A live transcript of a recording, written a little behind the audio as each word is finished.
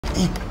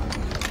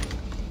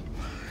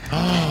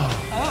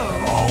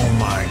Oh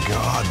my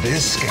God,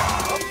 this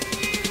guy.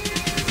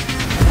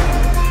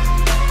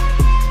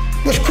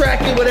 What's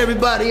cracking with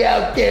everybody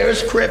out there?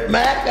 It's Crip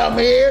Mac. I'm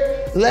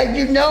here. Let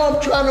you know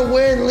I'm trying to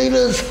win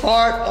Lena's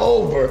heart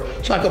over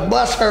so I can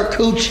bust her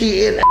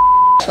coochie in the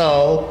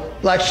asshole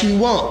like she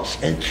wants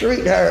and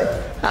treat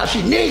her how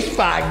she needs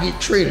to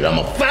get treated. I'm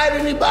gonna fight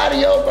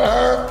anybody over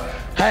her.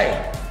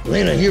 Hey,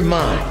 Lena, you're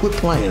mine. Quit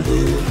playing,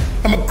 dude.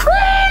 I'm a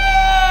crap.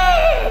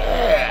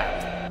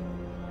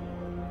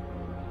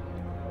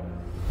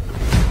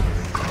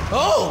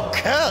 Oh,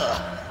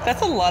 God.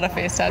 That's a lot of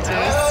face tattoos.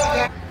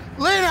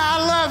 Lena,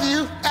 I love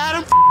you.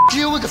 Adam,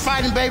 you. We can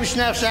fight in Baby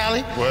Snaps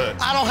Alley.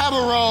 What? I don't have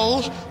a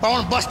rose, but I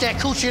want to bust that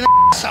coochie in the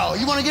asshole.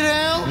 You want to get it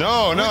down?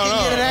 No. We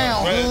can get it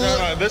down. Wait,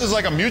 no. This is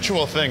like a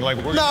mutual thing. Like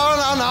we're No.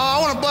 I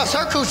want to bust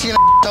her coochie in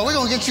the so we're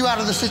going to get you out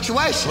of the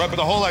situation. Right, but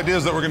the whole idea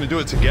is that we're going to do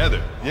it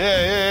together.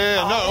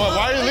 Yeah. No,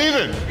 why are you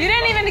leaving? You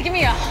didn't even give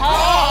me a hug.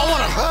 Oh, I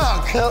want a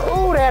hug.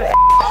 Ooh, that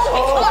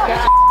oh,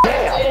 God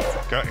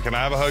damn. Can I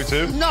have a hug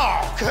too? No.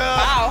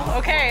 Wow,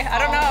 okay, I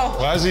don't know.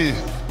 Why is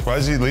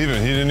he leaving?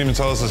 He didn't even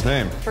tell us his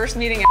name. First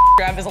meeting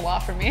grab is a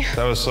lot for me.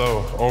 That was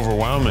so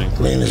overwhelming.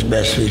 Lena's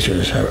best feature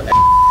is her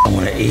I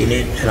want to eat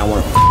it, and I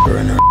want to her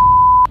in her